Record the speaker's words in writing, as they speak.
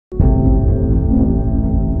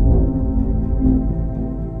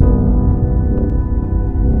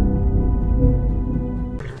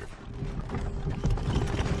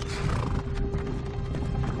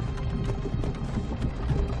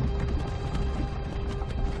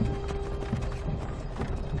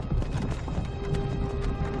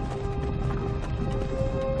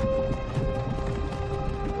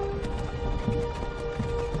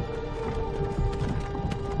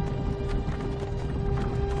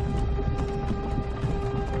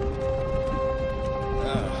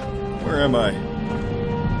Where am I?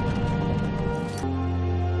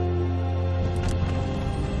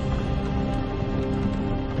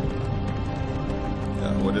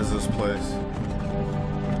 What is this place?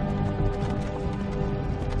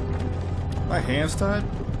 My hands tied?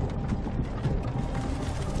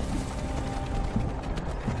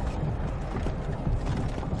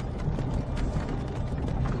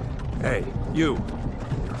 Hey, you.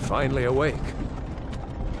 You're finally awake.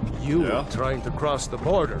 You Yeah. were trying to cross the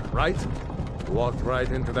border, right? Walked right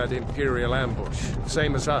into that Imperial ambush,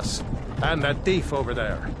 same as us. And that thief over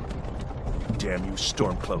there. Damn you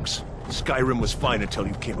Stormcloaks. Skyrim was fine until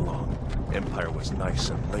you came along. Empire was nice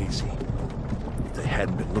and lazy. If they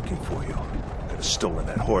hadn't been looking for you, could have stolen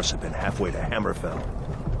that horse and been halfway to Hammerfell.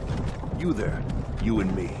 You there, you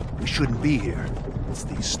and me, we shouldn't be here. It's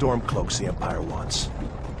these Stormcloaks the Empire wants.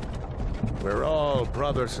 We're all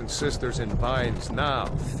brothers and sisters in binds now,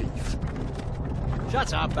 thief.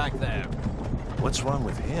 Shut up back there. What's wrong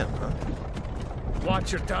with him, huh?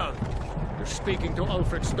 Watch your tongue. You're speaking to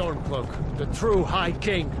Ulfric Stormcloak, the true High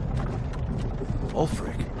King.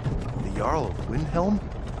 Ulfric? The Jarl of Windhelm?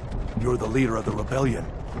 You're the leader of the rebellion.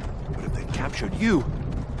 But if they captured you...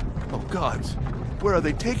 Oh gods, where are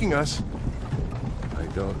they taking us? I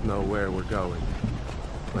don't know where we're going,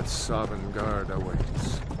 but Sovngarde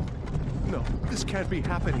awaits. No, this can't be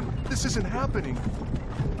happening. This isn't happening.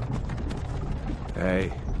 Hey,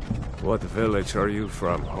 what village are you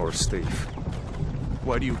from, horse thief?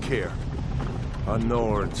 Why do you care? A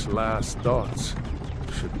Nord's last thoughts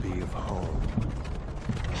should be of home.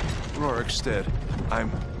 Rorikstead.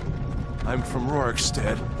 I'm from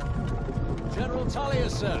Rorikstead. General Talia,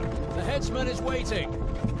 sir. The headsman is waiting.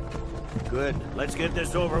 Good. Let's get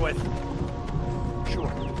this over with. Sure.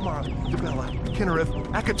 Mara, Debella, Kinnereth,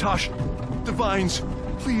 Akatosh, Divines,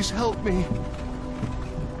 please help me.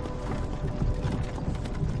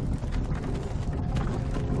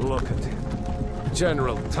 Look at him.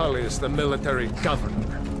 General Tully is the military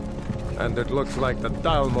governor. And it looks like the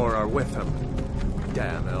Dalmor are with him.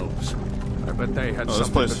 Damn elves. I bet they had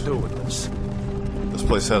something to do with this. This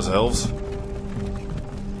place has elves?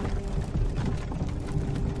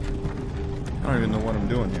 I don't even know what I'm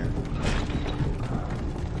doing here.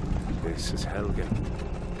 This is Helgen.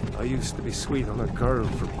 I used to be sweet on a girl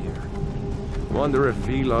from here. Wonder if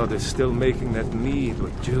Vilod is still making that mead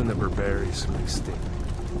with juniper berries mixed in.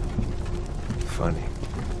 Funny.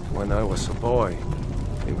 When I was a boy,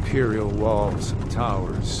 Imperial walls and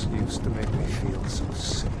towers used to make me feel so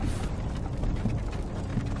safe.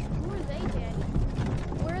 Who are they, Daddy?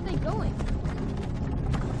 Where are they going?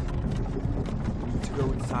 To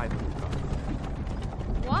go inside.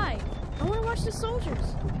 Why? I want to watch the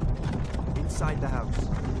soldiers. Inside the house.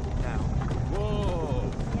 Now.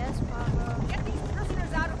 Whoa! Yes, Papa. Get these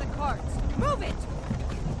prisoners out of the carts! Move it!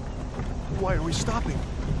 Why are we stopping?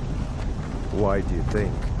 Why do you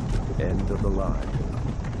think? End of the line.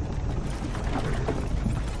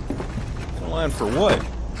 The line for what?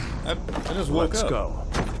 I just woke Let's up. go.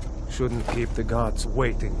 Shouldn't keep the gods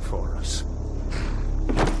waiting for us.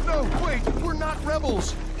 No, wait! We're not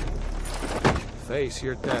rebels! Face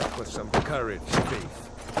your death with some courage, thief.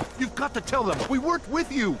 You've got to tell them! We weren't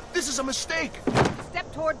with you! This is a mistake!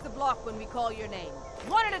 Step towards the block when we call your name.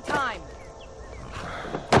 One at a time!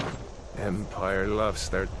 Empire loves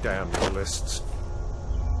their damn lists.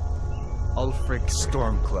 Ulfric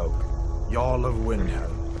Stormcloak, Jarl of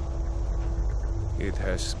Windhelm. It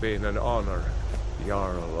has been an honor,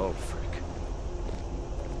 Jarl Ulfric.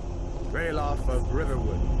 Ralof of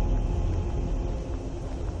Riverwood.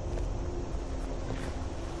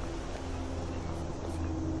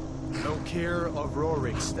 Lokir of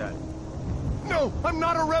Rorikstead. No! I'm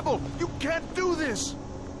not a rebel! You can't do this!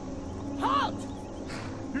 Halt!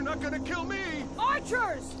 You're not gonna kill me!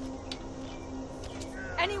 Archers!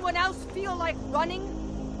 Anyone else feel like running?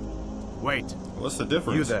 Wait, What's the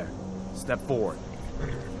difference? you there. Step forward.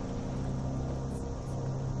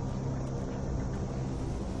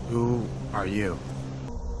 Who are you?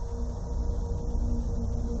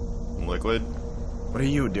 Liquid? What are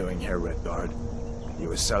you doing here, Redguard?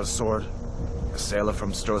 You a sellsword? A sailor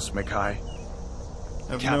from Stros Mackay? I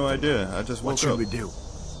have Captain, no idea. I just What woke should up. we do?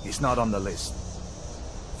 He's not on the list.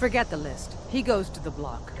 Forget the list. He goes to the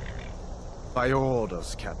block. By your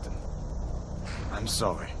orders, Captain. I'm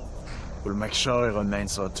sorry. We'll make sure he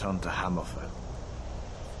remains returned to Hammerfell.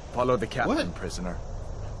 Follow the captain, What? prisoner.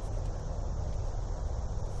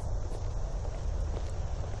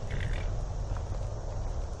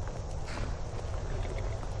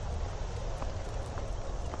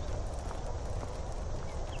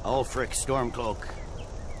 Ulfric Stormcloak.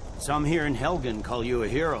 Some here in Helgen call you a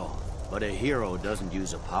hero. But a hero doesn't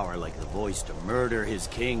use a power like the voice to murder his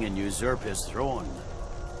king and usurp his throne.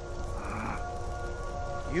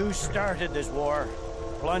 You started this war,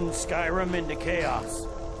 plunged Skyrim into chaos,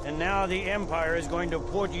 and now the Empire is going to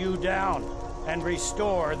put you down and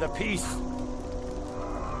restore the peace.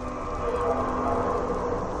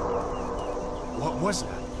 What was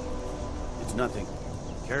that? It's nothing.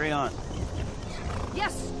 Carry on.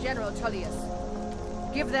 Yes, General Tullius.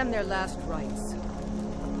 Give them their last rites.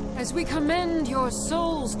 As we commend your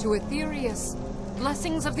souls to Aetherius,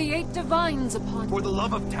 blessings of the 8 divines upon you. For the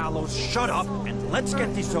love of Talos, shut up and let's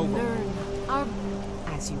get this over. Learn our...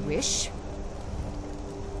 As you wish.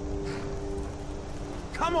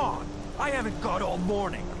 Come on! I haven't got all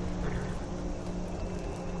morning.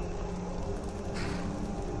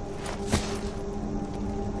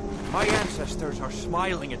 My ancestors are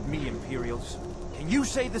smiling at me, Imperials. Can you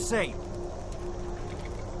say the same?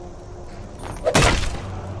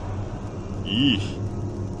 Eesh.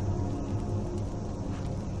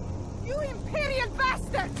 You Imperial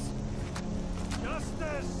bastards!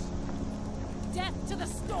 Justice! Death to the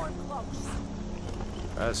Stormcloaks!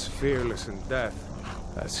 As fearless in death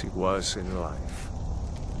as he was in life.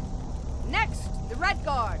 Next, the Red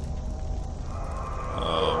Guard.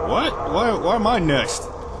 What? Why am I next?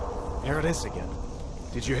 Here it is again.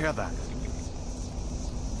 Did you hear that?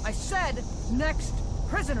 I said, next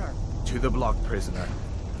prisoner. To the block, prisoner.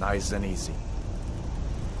 Nice and easy.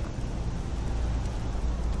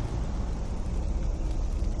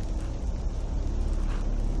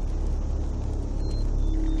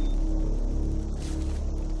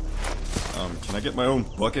 Can I get my own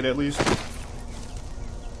bucket at least?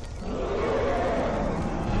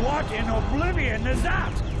 What in oblivion is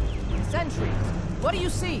that? Sentries, what do you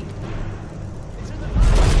see?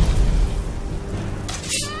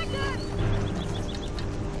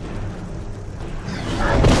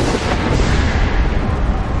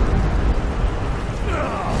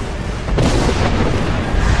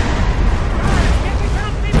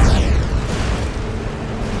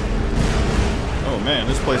 Man,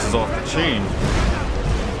 this place is off the chain.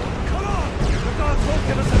 Come on! The gods won't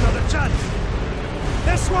give us another chance!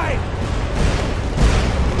 This way!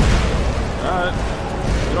 Alright.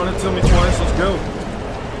 You don't have to tell me twice, let's go.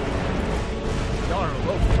 Jarl,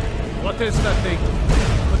 what is that thing?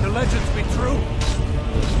 Could the legends be true?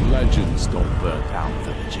 Legends don't burn down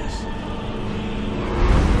villages.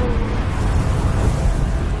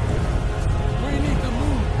 We need to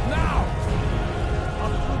move, now!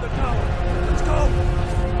 Up through the tower. Let's go!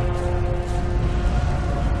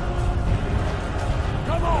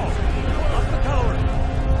 Come on! Up the tower!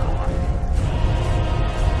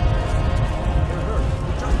 We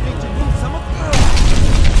just need to move some of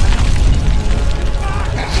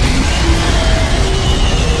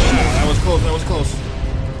That was close, that was close.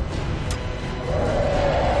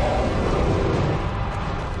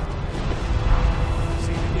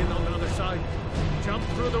 See me in on the other side. Jump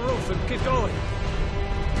through the roof and keep going.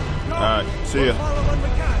 Alright, see ya. Follow when we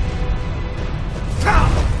can.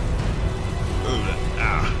 Ooh,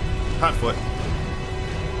 hot foot.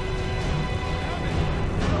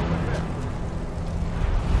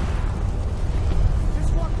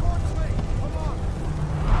 Just walk towards me. Come on.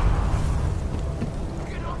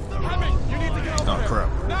 Get off the road. You need to get over Oh there. crap.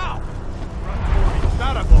 Now.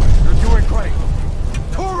 That boy. You're doing great.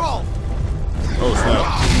 Torol. Oh snap.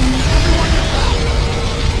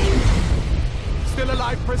 Still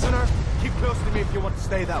alive, prisoner? Keep close to me if you want to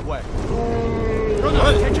stay that way.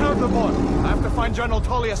 What? Take care of the boy. I have to find General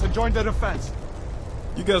Tullius and join the defense.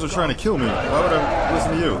 You guys are trying to kill me. Why would I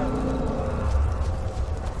listen to you?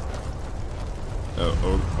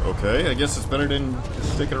 Oh, okay. I guess it's better than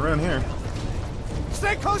just sticking around here.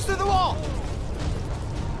 Stay close to the wall!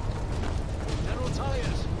 General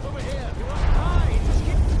Tullius, over here. You want to die? Just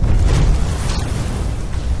keep...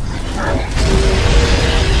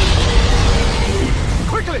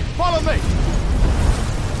 Quickly, follow me!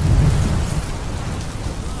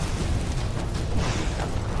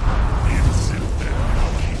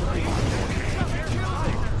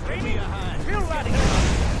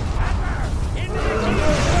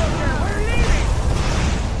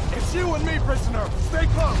 It's you and me, prisoner. Stay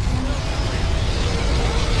close.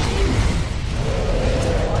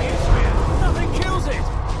 Nothing kills it!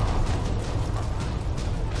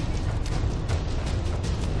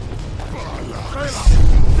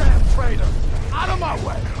 Damn traitor! Out of my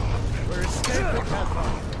way! We're escaping,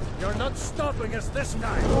 Headman. You're not stopping us this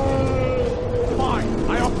time. Fine.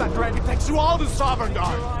 I hope that dragon takes you all to Sovereign Your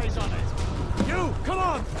Guard. eyes on it. You, come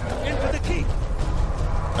on! Into the keep!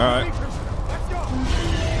 Alright. Let's go!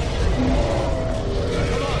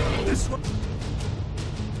 Come on, this way!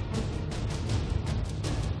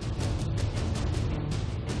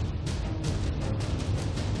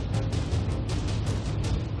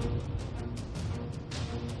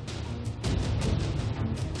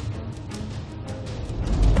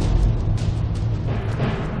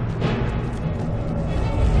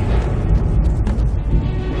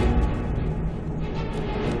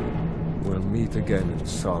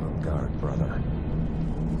 Guard, brother.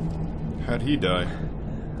 How'd he die?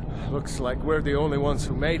 Looks like we're the only ones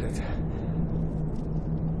who made it.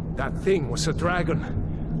 That thing was a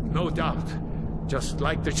dragon, no doubt. Just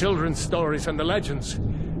like the children's stories and the legends.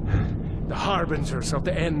 The harbingers of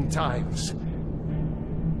the end times.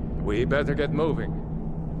 We better get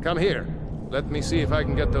moving. Come here. Let me see if I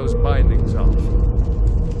can get those bindings off.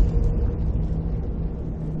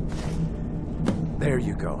 There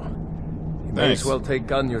you go. You may as well take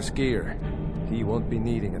Gunjar's gear. He won't be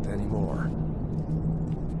needing it anymore.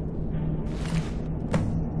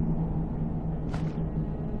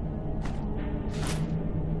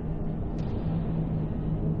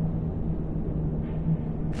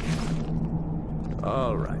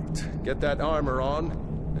 All right. Get that armor on,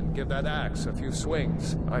 and give that axe a few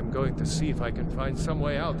swings. I'm going to see if I can find some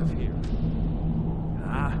way out of here.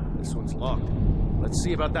 Ah, this one's locked. Let's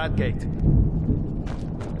see about that gate.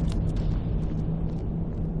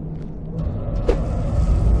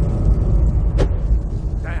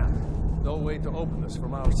 Damn, no way to open this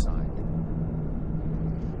from our side.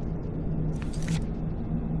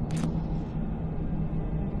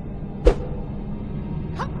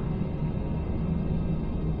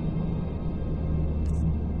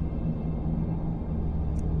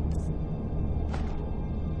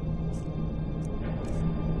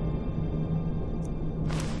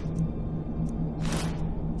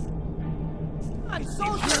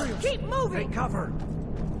 Soldiers, keep moving! Take cover!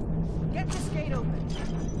 Get this gate open.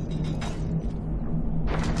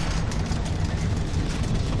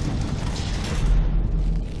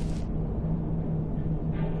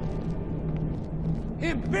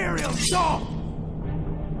 Imperial dog!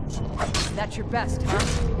 That's your best, huh?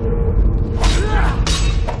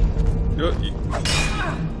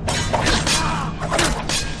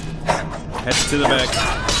 Head to the back.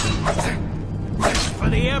 For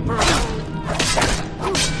the Emperor!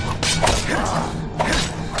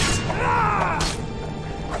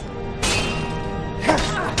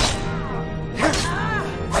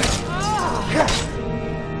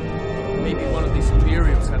 Maybe one of these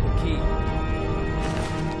Imperials had the key.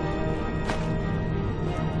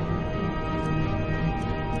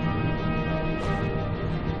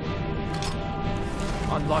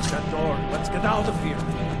 Unlock that door. Let's get out of here.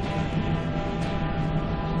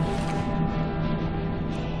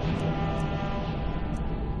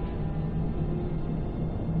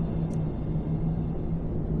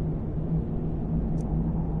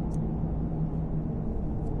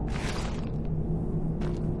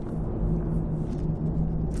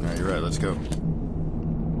 You're right, let's go.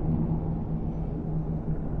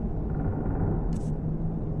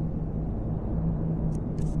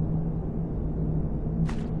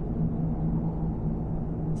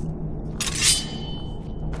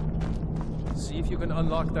 See if you can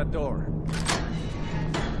unlock that door.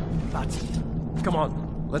 That's it. Come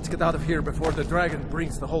on, let's get out of here before the dragon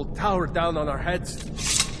brings the whole tower down on our heads.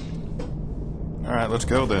 Alright, let's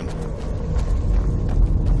go then.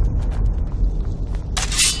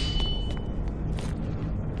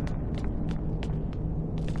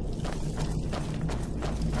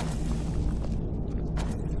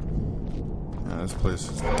 This place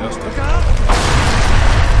is dusty.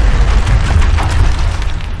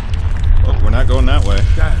 Oh, we're not going that way.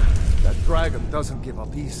 Damn, that dragon doesn't give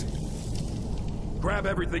up easy. Grab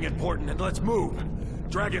everything important and let's move.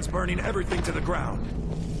 Dragon's burning everything to the ground.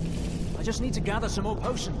 I just need to gather some more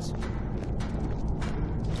potions.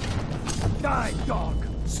 Die, dog!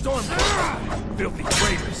 Storm! Filthy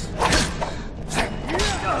traitors!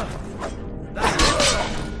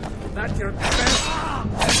 That's your best.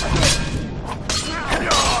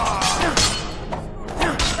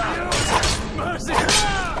 Mercy!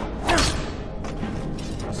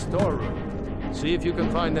 Storeroom. See if you can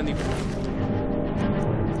find any.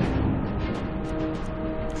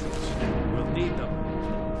 We'll need them.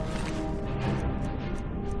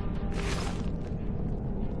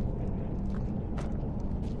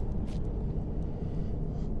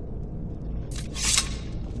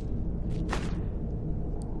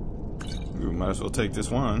 We might as well take this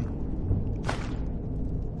one.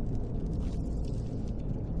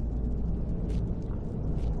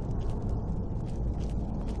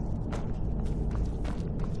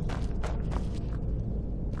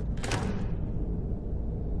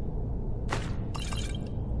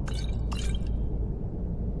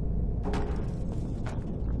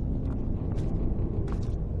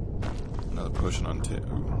 Another potion on tip.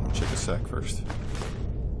 Ooh, check the sack first.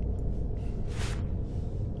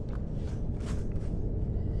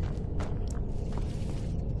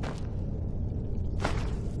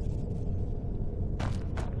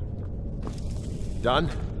 Done?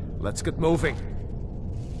 Let's get moving.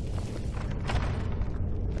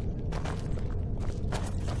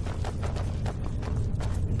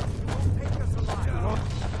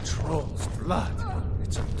 blood.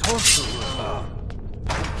 It's a torture room.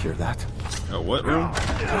 Hear that? A what room?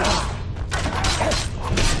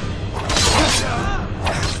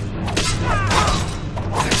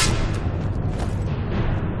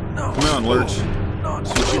 Come on, Lurch. See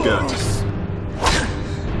what you got.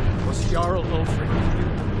 Was Jarl Ulfric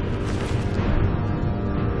here?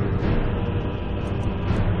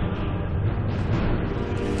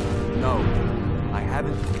 No, I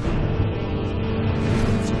haven't.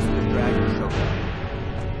 Since the dragon showed up.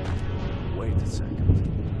 Wait a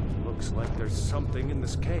second. Looks like there's something in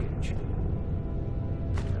this cage.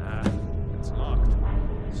 Ah, it's locked.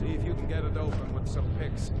 See if you can get it open with some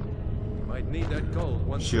picks. You might need that gold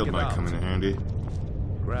once Shield you get might out. come in handy.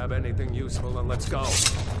 Grab anything useful and let's go.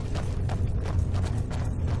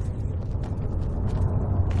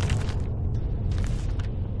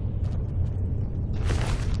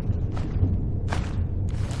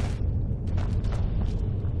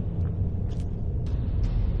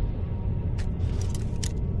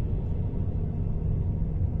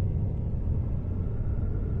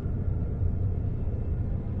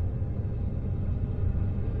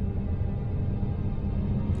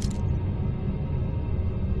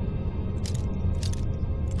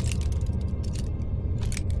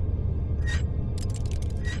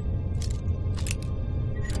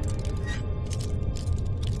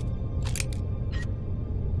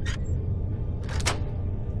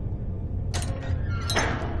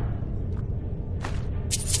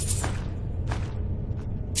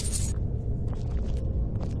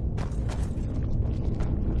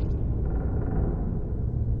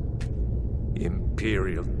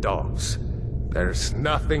 Imperial dogs. There's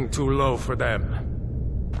nothing too low for them.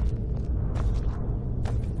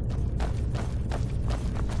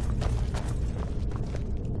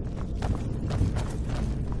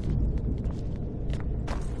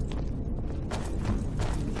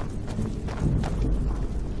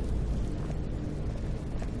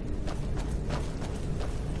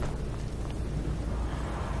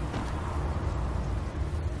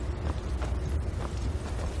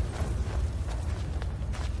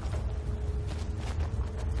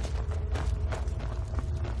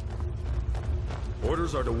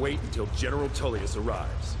 Orders are to wait until General Tullius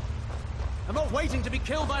arrives. I'm not waiting to be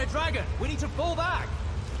killed by a dragon. We need to fall back.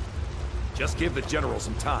 Just give the General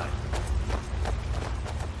some time.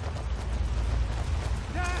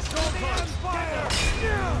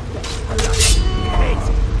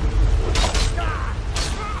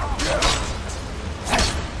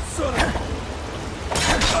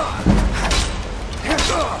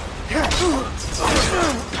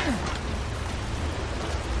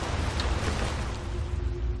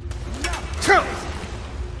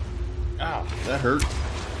 Ow, that hurt.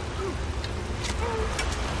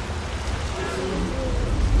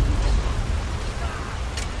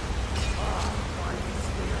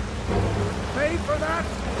 Pay for that?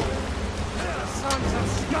 The sons of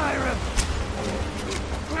Skyrim!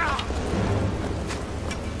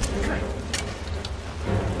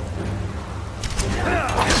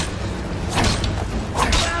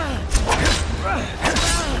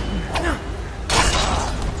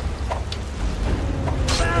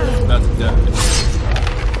 That's dead.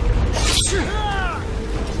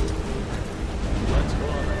 Let's go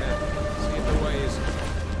on ahead. See if the way is...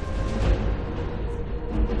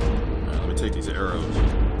 Alright, let me take these arrows.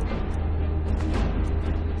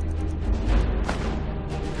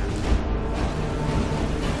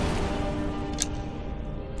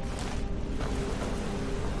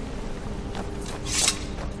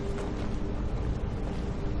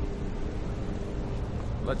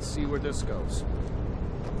 Let's see where this goes.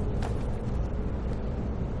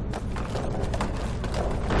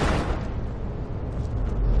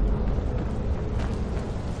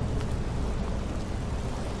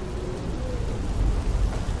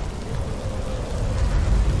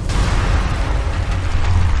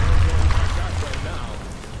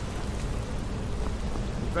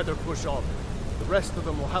 Better push on. The rest of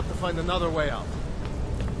them will have to find another way out.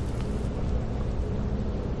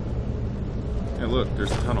 Hey, look,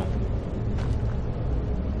 there's a tunnel.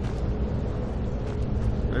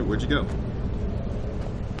 Hey, where'd you go?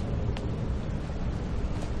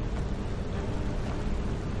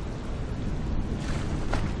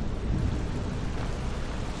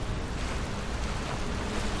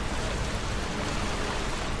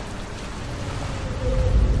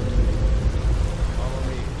 Follow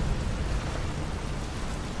me.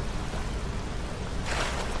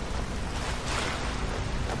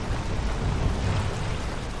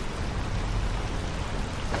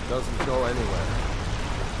 Doesn't go anywhere.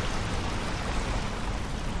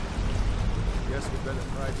 Guess we better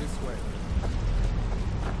try this way.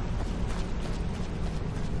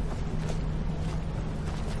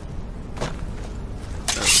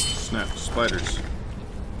 snap, spiders.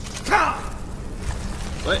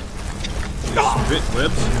 What? Spit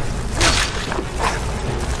webs?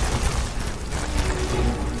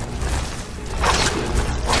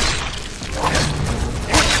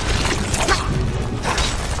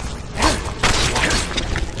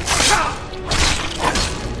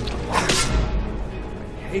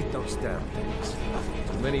 I hate those damn things.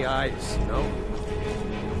 Too many eyes, you know?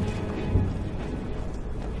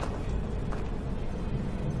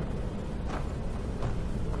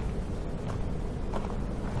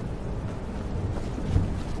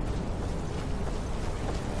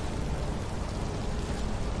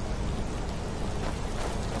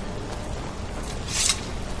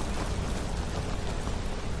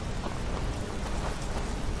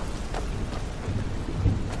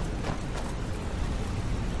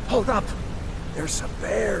 Hold up! There's a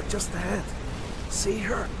bear just ahead. See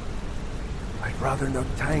her? I'd rather not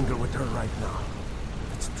tangle with her right now.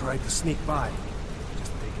 Let's try to sneak by.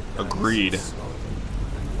 Just take it nice Agreed. and slowly.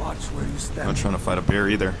 And watch where you stand. I'm not trying to fight a bear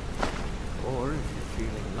either. Or if you're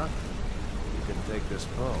feeling lucky, you can take this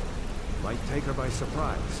bow. Might take her by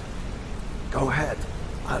surprise. Go ahead.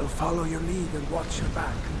 I'll follow your lead and watch your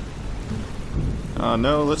back.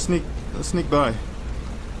 No, let's sneak by.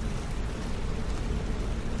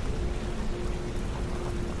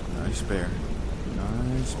 Nice bear.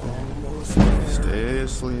 Nice bear. Almost there. Stay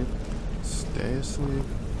asleep. Stay asleep.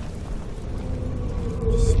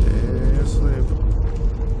 Stay asleep.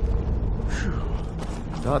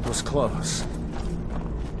 That was close.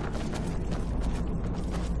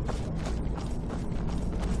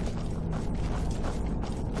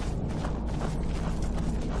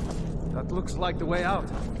 That looks like the way out.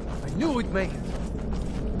 I knew we'd make it.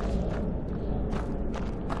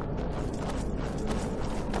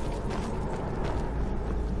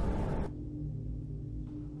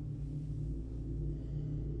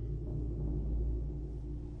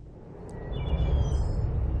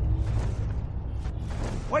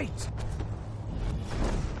 Wait!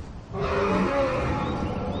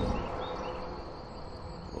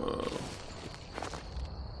 Whoa.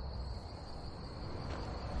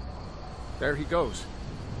 There he goes.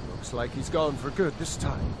 Looks like he's gone for good this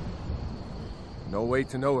time. No way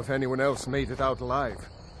to know if anyone else made it out alive.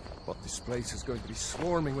 But this place is going to be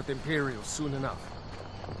swarming with Imperials soon enough.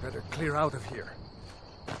 We better clear out of here.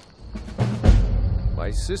 My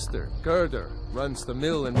sister, Gerda, runs the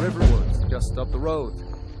mill in Riverwood, just up the road.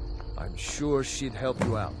 I'm sure she'd help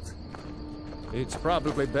you out. It's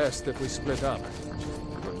probably best if we split up.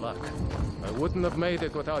 Good luck. I wouldn't have made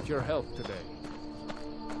it without your help today.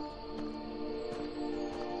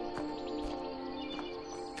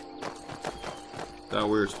 Thought we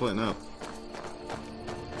were splitting up.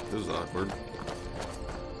 This is awkward.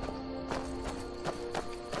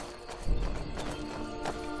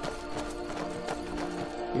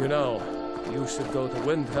 You know, you should go to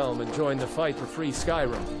Windhelm and join the fight for free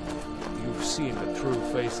Skyrim. You've seen the true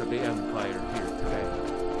face of the Empire here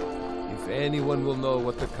today. If anyone will know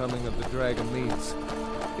what the coming of the dragon means,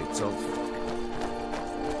 it's Ulfric.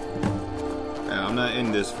 Yeah, I'm not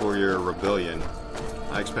in this for your rebellion.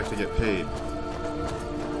 I expect to get paid.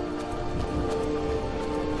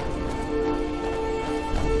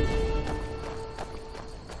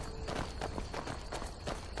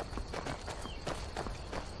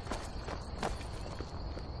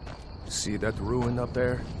 See that ruin up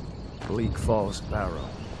there? Bleak Falls Barrow.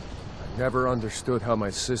 I never understood how my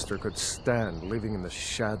sister could stand living in the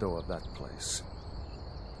shadow of that place.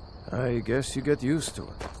 I guess you get used to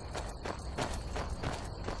it.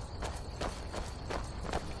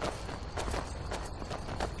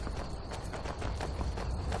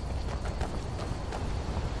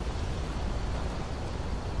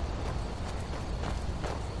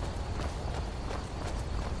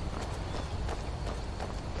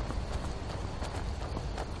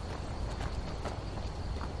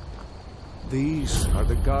 These are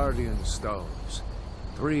the Guardian Stones.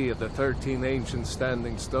 3 of the 13 ancient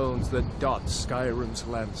standing stones that dot Skyrim's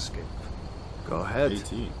landscape. Go ahead.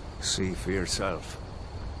 18. See for yourself.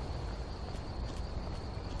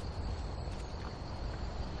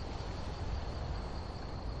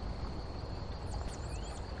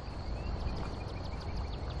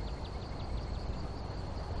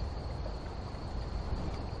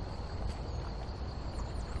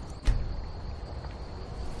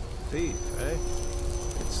 Thief, eh?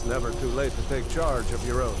 It's never too late to take charge of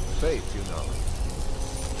your own fate, you know.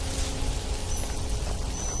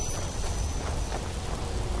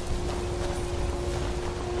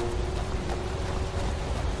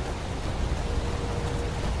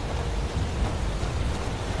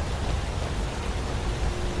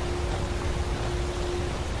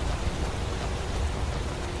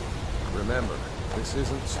 This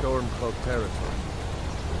isn't Stormcloak territory.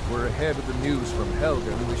 If we're ahead of the news from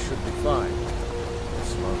Helgen, we should be fine.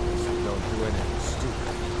 As long as we don't do anything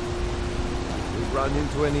stupid. If we run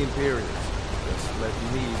into any Imperials, just let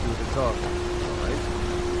me do the talking, alright?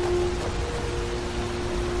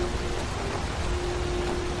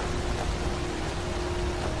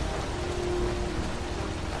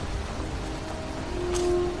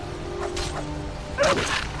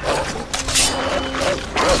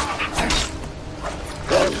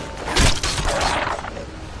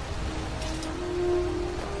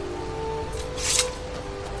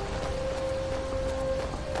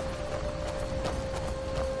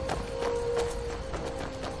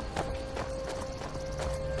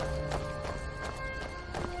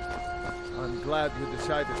 Glad you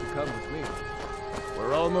decided to come with me.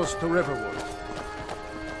 We're almost to Riverwood.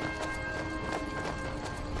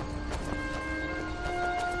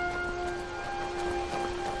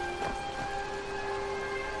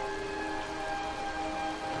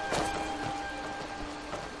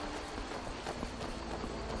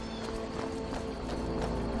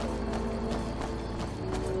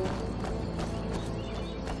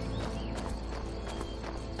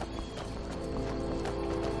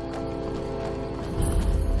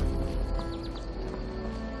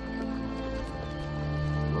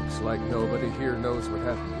 Like nobody here knows what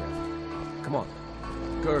happened yet. Come on.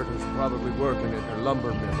 Gerda's probably working at her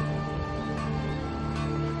lumber mill.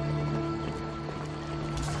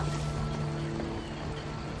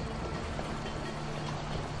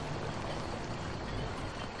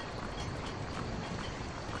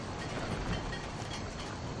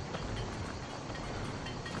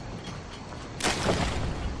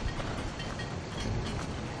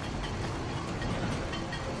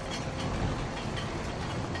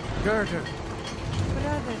 Gerda!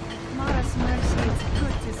 Brother, Mara's mercy, it's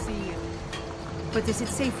good to see you. But is it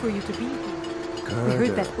safe for you to be here? Gerda. We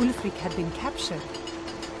heard that Ulfric had been captured.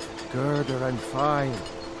 Gerda, I'm fine.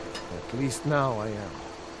 At least now I am.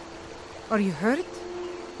 Are you hurt?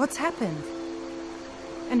 What's happened?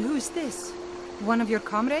 And who is this? One of your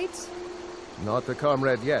comrades? Not a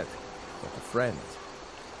comrade yet, but a friend.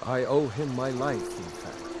 I owe him my life, in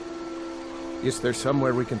fact. Is there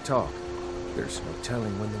somewhere we can talk? There's no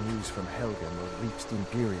telling when the news from Helgen will reach the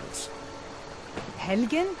Imperials.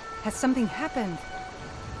 Helgen? Has something happened?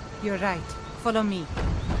 You're right. Follow me.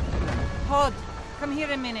 Hod, come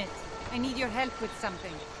here a minute. I need your help with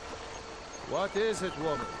something. What is it,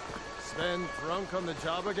 woman? Sven drunk on the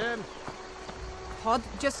job again? Hod,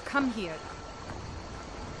 just come here.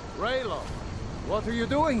 Raylo, what are you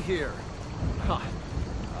doing here? Ha,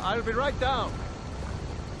 I'll be right down.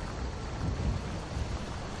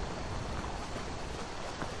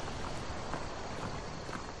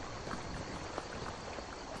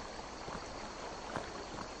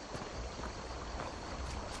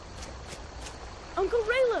 Uncle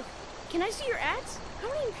Raylo, can I see your axe? How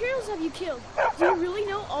many Imperials have you killed? Do you really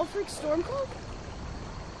know Ulfric's Stormcloak?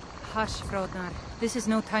 Hush, Frodnar. This is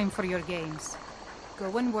no time for your games.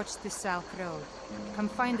 Go and watch the South Road. Come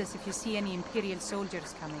find us if you see any Imperial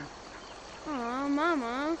soldiers coming. Aw,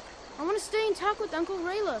 Mama. I want to stay and talk with Uncle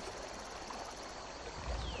Raylo.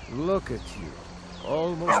 Look at you.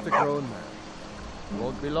 Almost a grown man.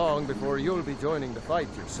 Won't be long before you'll be joining the fight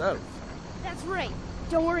yourself. That's right.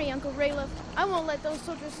 Don't worry, Uncle Raylo. I won't let those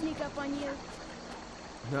soldiers sneak up on you.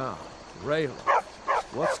 Now, Raylo,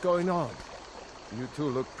 what's going on? You two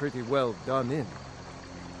look pretty well done in.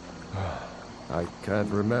 I can't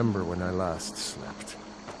remember when I last slept.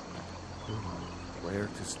 Where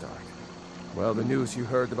to start? Well, the news you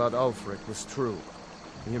heard about Ulfric was true.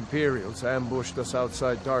 The Imperials ambushed us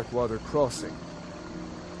outside Darkwater Crossing.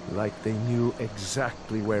 Like they knew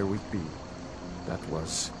exactly where we'd be. That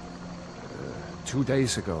was 2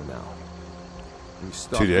 days ago now. We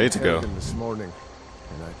stopped 2 days ago this morning,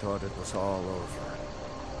 and I thought it was all over.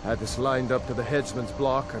 Had us lined up to the headsman's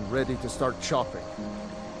block and ready to start chopping.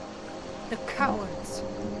 The cowards.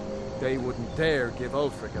 They wouldn't dare give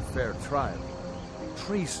Ulfric a fair trial.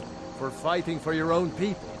 Treason for fighting for your own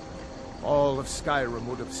people. All of Skyrim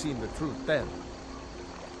would have seen the truth then.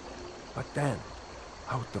 But then,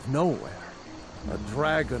 out of nowhere, a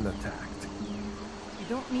dragon attacked. You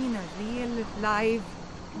don't mean a real, live...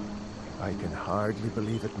 I can hardly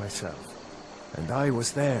believe it myself. And I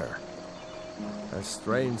was there. As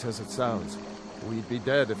strange as it sounds, we'd be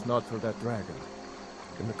dead if not for that dragon.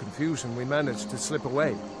 In the confusion, we managed to slip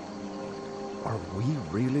away. Are we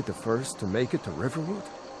really the first to make it to Riverwood?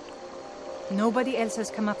 Nobody else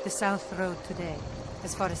has come up the South Road today,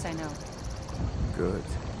 as far as I know. Good.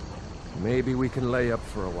 Maybe we can lay up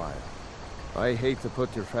for a while. I hate to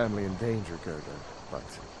put your family in danger, Gerda, but...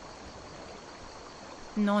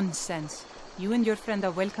 Nonsense. You and your friend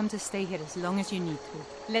are welcome to stay here as long as you need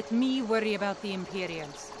to. Let me worry about the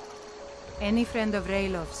Imperials. Any friend of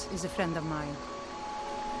Raylov's is a friend of mine.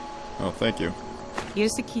 Oh, thank you.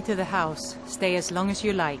 Here's the key to the house. Stay as long as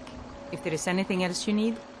you like. If there is anything else you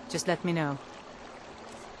need, just let me know.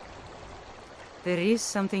 There is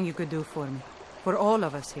something you could do for me. For all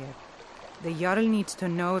of us here. The Jarl needs to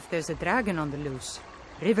know if there's a dragon on the loose.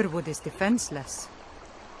 Riverwood is defenseless.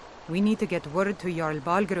 We need to get word to Jarl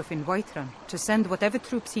Balgruuf in Whiterun to send whatever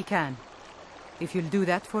troops he can. If you'll do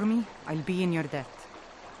that for me, I'll be in your debt.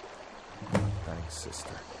 Thanks,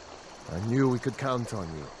 sister. I knew we could count on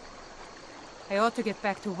you. I ought to get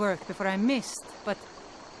back to work before I missed, but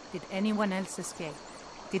did anyone else escape?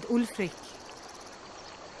 Did Ulfric?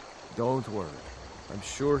 Don't worry. I'm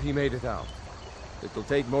sure he made it out. It'll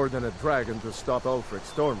take more than a dragon to stop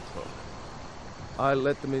Ulfric's Stormcloak. I'll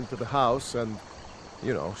let them into the house and,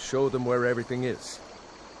 you know, show them where everything is.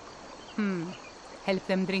 Help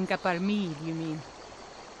them drink up our mead, you mean?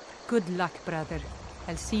 Good luck, brother.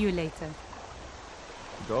 I'll see you later.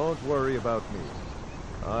 Don't worry about me.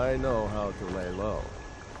 I know how to lay low.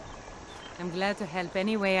 I'm glad to help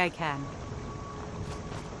any way I can.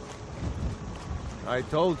 I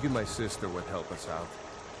told you my sister would help us out.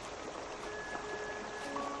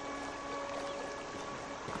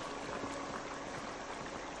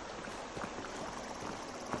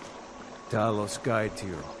 Talos guide to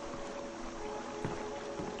you.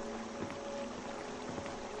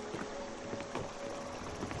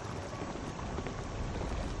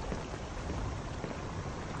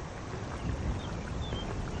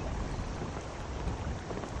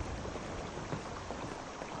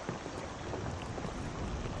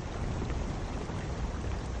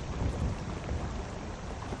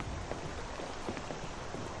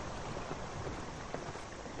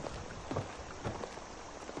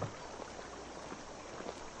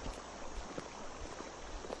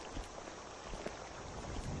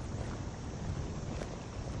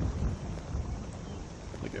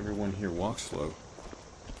 Everyone here walks slow.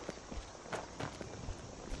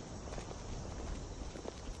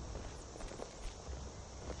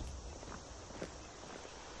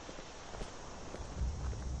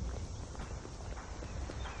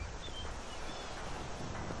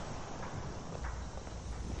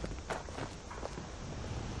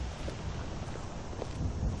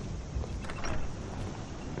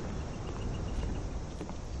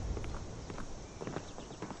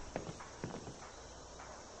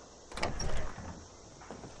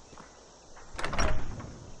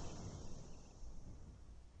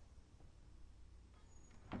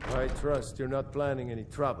 I trust you're not planning any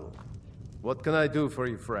trouble. What can I do for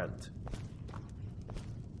you, friend?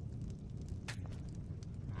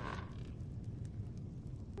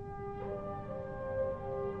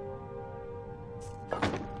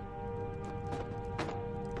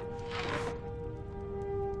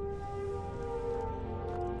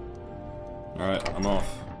 Alright, I'm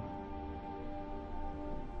off.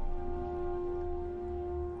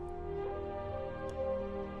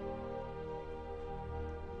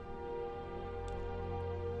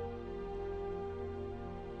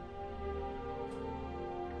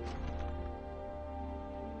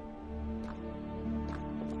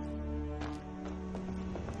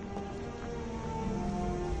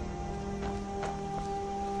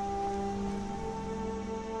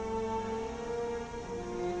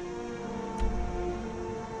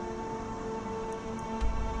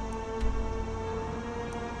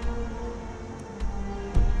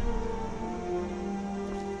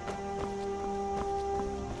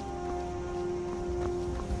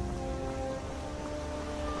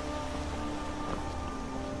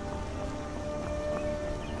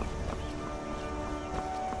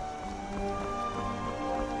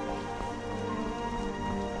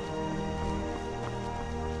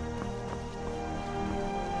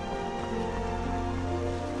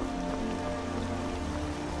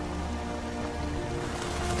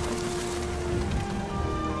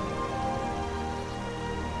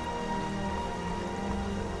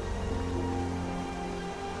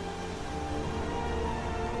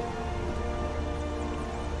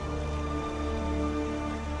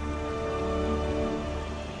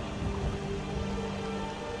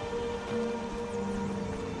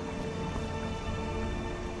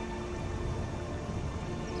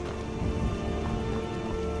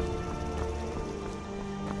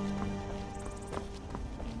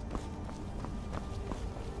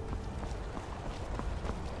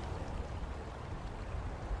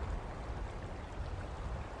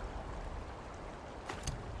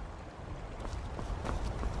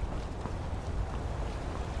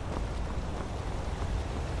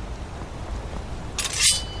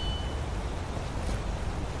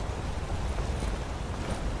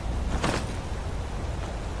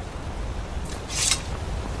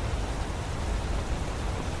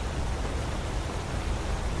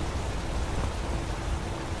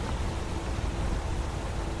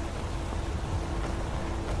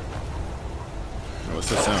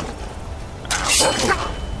 What's that sound?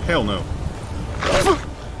 Ow. Hell no.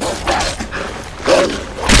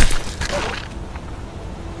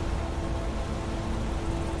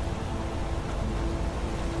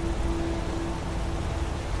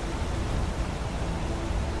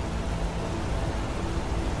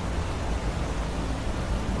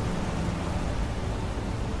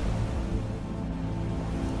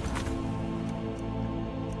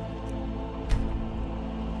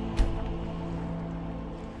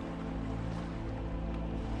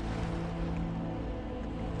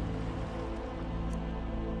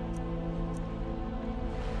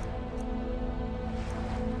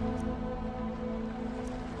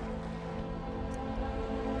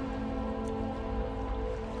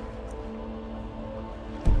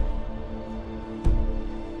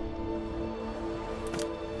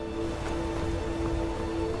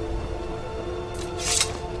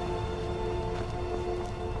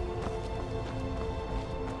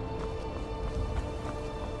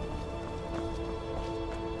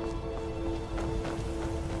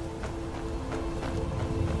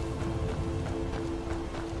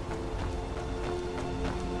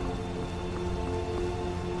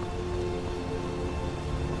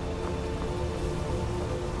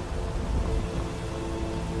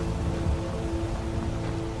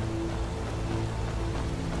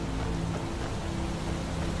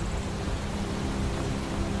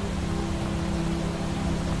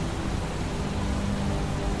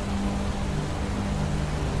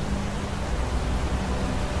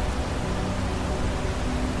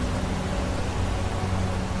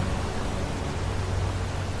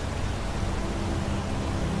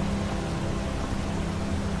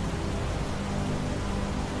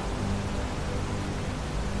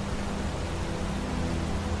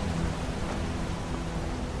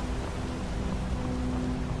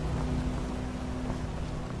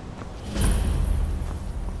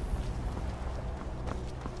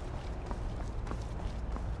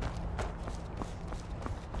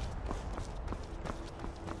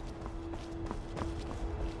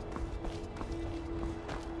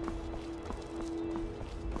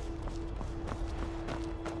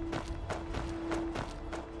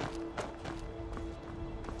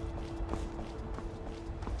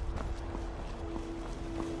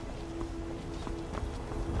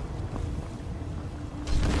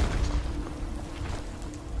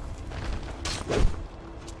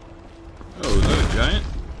 Giant?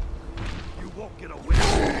 You won't get away.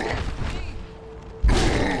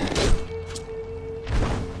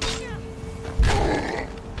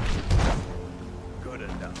 Good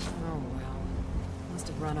enough. Oh well. Must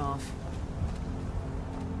have run off.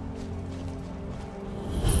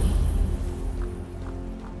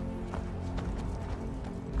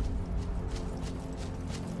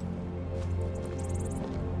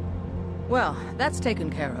 Well, that's taken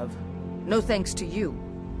care of. No thanks to you.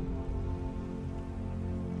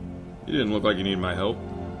 You didn't look like you needed my help.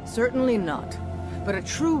 Certainly not. But a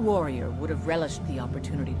true warrior would have relished the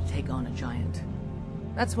opportunity to take on a giant.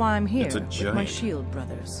 That's why I'm here It's a with giant. my shield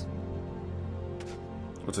brothers.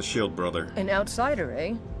 What's a shield brother? An outsider,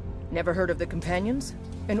 eh? Never heard of the Companions?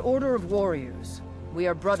 An order of warriors. We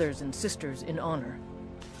are brothers and sisters in honor.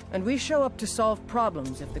 And we show up to solve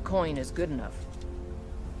problems if the coin is good enough.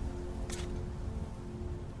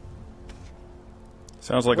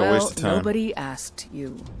 Sounds like a waste of time. Nobody asked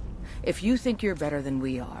you. If you think you're better than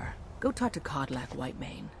we are, go talk to Kodlak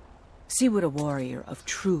Whitemane. See what a warrior of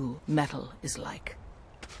true metal is like.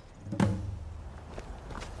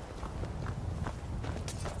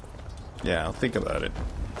 Yeah, I'll think about it.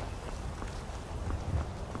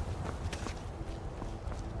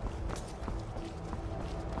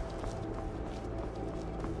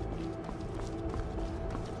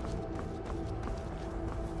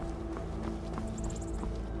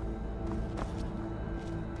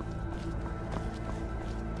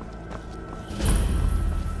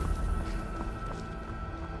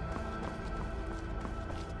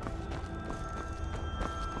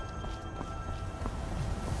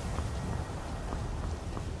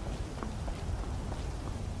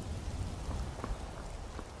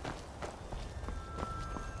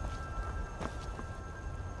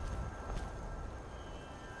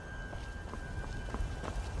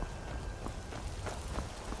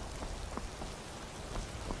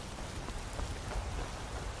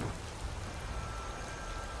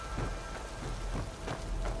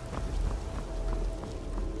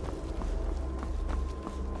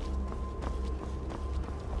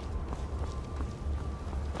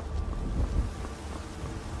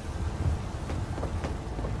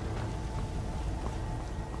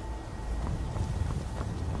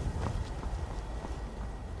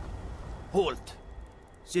 Halt!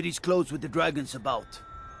 City's closed with the dragons about.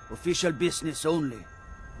 Official business only.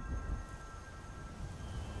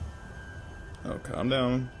 Oh, calm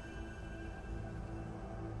down.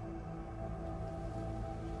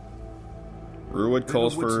 Riverwood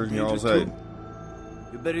calls for Jarl's aid.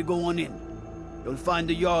 You better go on in. You'll find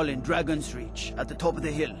the Jarl in Dragon's Reach, at the top of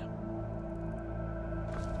the hill.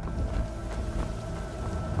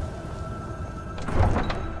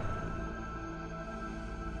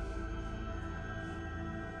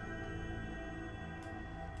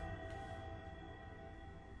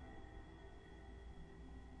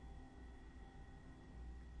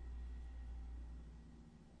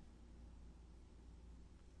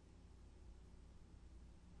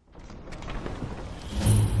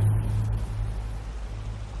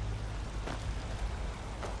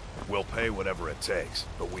 We'll pay whatever it takes,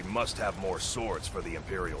 but we must have more swords for the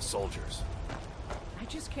Imperial soldiers. I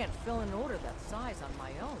just can't fill an order that size on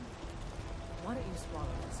my own. Why don't you swallow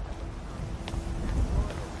this?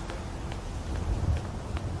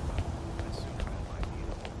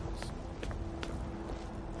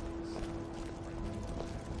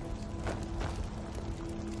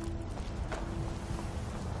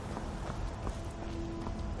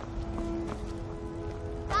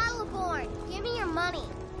 Battleborn, give me your money.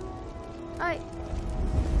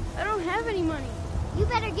 I don't have any money. You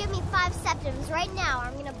better give me 5 septims right now or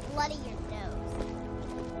I'm gonna bloody your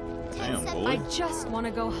nose. 10 septims. I just want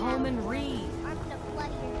to go home and read. I'm gonna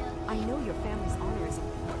bloody your nose. I know your family's honor is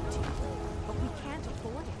important to you, but we can't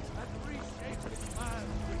afford it.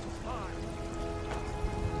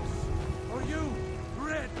 For you,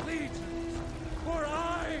 Red Legions, for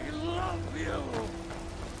I love you.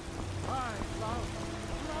 I love.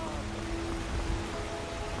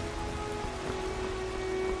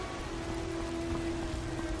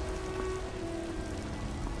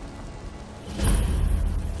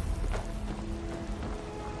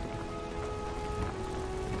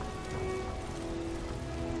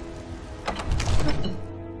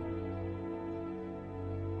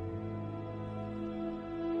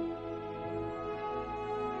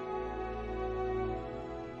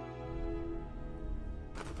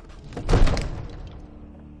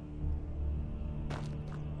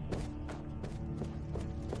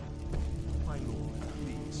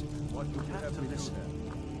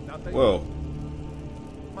 Whoa.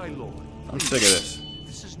 My lord, I'm sick of this.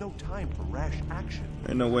 this is no time for rash action.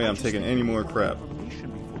 Ain't no way I'm taking any more crap.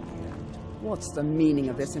 What's the meaning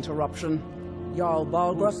of this interruption? Jarl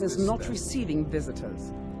Balgruuf is not receiving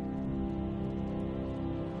visitors.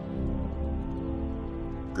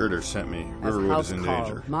 Girder sent me. As Riverwood House is in Carl,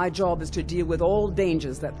 danger. my job is to deal with all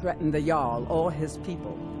dangers that threaten the Jarl or his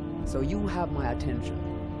people. So you have my attention.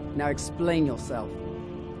 Now explain yourself.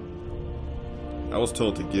 I was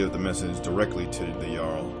told to give the message directly to the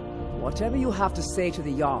Jarl. Whatever you have to say to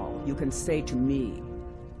the Jarl, you can say to me.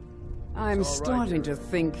 I'm starting to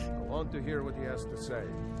think... I want to hear what he has to say.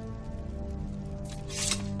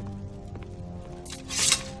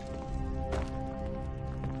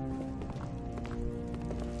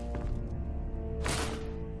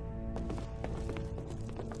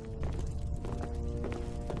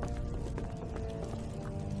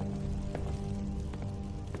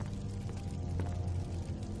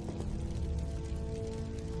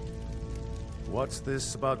 What's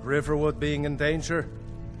this about Riverwood being in danger?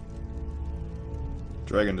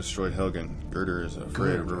 Dragon destroyed Helgen. Girder is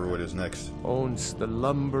afraid Riverwood is next. Owns the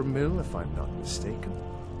lumber mill, if I'm not mistaken.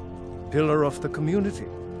 Pillar of the community.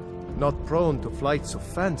 Not prone to flights of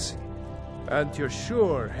fancy. And you're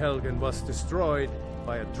sure Helgen was destroyed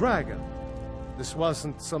by a dragon? This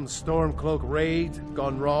wasn't some Stormcloak raid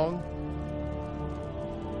gone wrong?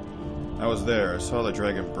 I was there. I saw the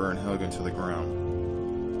dragon burn Helgen to the ground.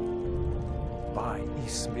 By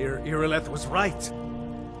Ysmir, Irileth was right.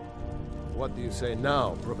 What do you say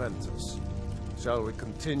now, Proventus? Shall we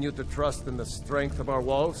continue to trust in the strength of our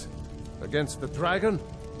walls? Against the dragon?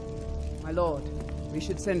 My lord, we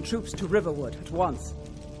should send troops to Riverwood at once.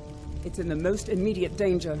 It's in the most immediate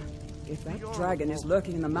danger. If that dragon is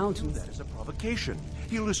lurking in the mountains... That is a provocation.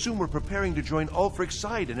 He'll assume we're preparing to join Ulfric's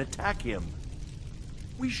side and attack him.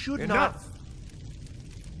 We should Enough!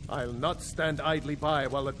 I'll not stand idly by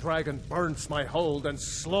while the dragon burns my hold and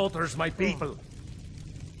slaughters my people.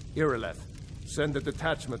 Irileth, send a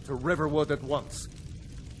detachment to Riverwood at once.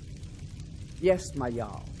 Yes, my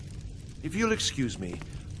Jarl. If you'll excuse me,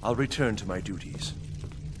 I'll return to my duties.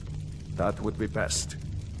 That would be best.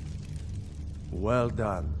 Well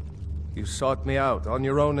done. You sought me out on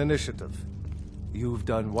your own initiative. You've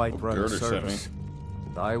done Whiterun service.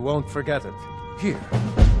 And I won't forget it. Here,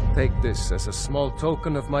 take this as a small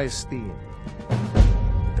token of my esteem.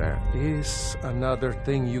 There is another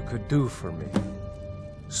thing you could do for me.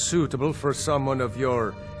 Suitable for someone of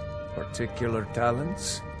your particular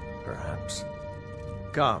talents, perhaps.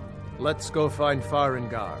 Come, let's go find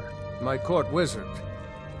Farengar, my court wizard.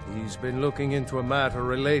 He's been looking into a matter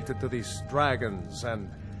related to these dragons and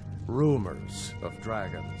rumors of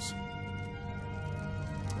dragons.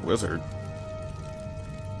 Wizard?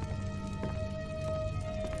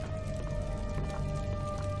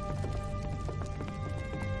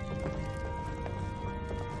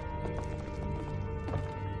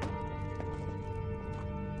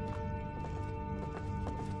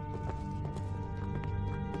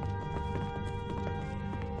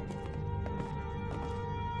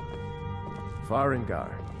 Farengar,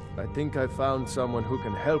 I think I found someone who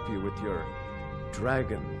can help you with your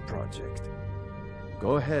dragon project.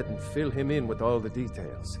 Go ahead and fill him in with all the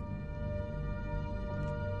details.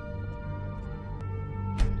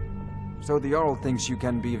 So the Jarl thinks you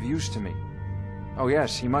can be of use to me. Oh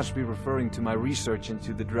yes, he must be referring to my research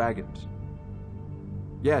into the dragons.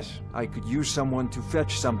 Yes, I could use someone to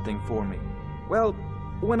fetch something for me. Well,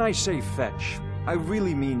 when I say fetch, I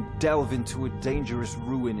really mean delve into a dangerous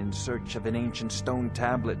ruin in search of an ancient stone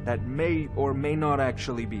tablet that may or may not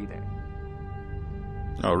actually be there.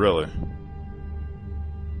 Oh, really?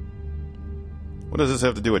 What does this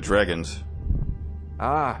have to do with dragons?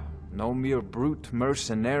 Ah, no mere brute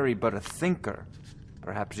mercenary, but a thinker.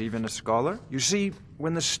 Perhaps even a scholar? You see,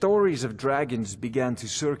 when the stories of dragons began to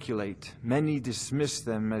circulate, many dismissed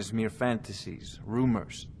them as mere fantasies,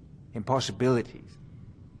 rumors, impossibilities.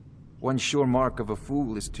 One sure mark of a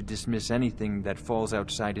fool is to dismiss anything that falls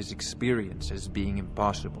outside his experience as being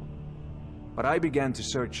impossible. But I began to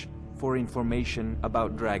search for information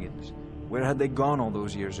about dragons. Where had they gone all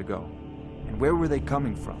those years ago? And where were they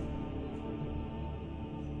coming from?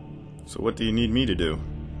 So what do you need me to do?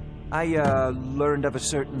 I, learned of a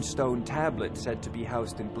certain stone tablet said to be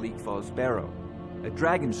housed in Bleak Falls Barrow. A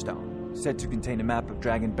dragon stone, said to contain a map of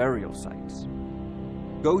dragon burial sites.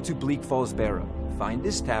 Go to Bleak Falls Barrow, find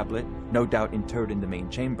this tablet, no doubt interred in the main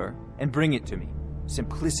chamber, and bring it to me.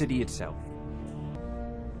 Simplicity itself.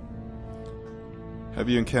 Have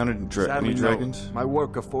you encountered any dragons? No. My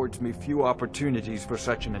work affords me few opportunities for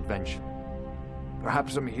such an adventure.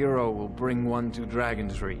 Perhaps some hero will bring one to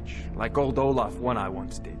Dragon's Reach, like old Olaf one I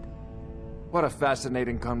once did. What a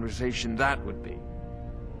fascinating conversation that would be.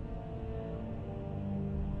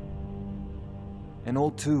 An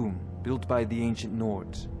old tomb, built by the ancient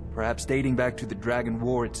Nords, perhaps dating back to the Dragon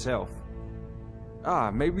War itself.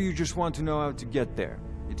 Ah, maybe you just want to know how to get there.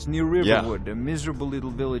 It's near Riverwood, a miserable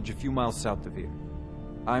little village a few miles south of here.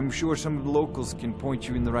 I'm sure some of the locals can point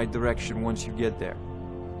you in the right direction once you get there.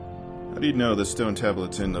 How do you know the stone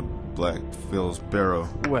tablet's in the Black Falls Barrow?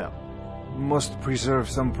 Well, must preserve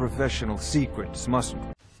some professional secrets, mustn't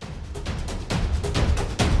we?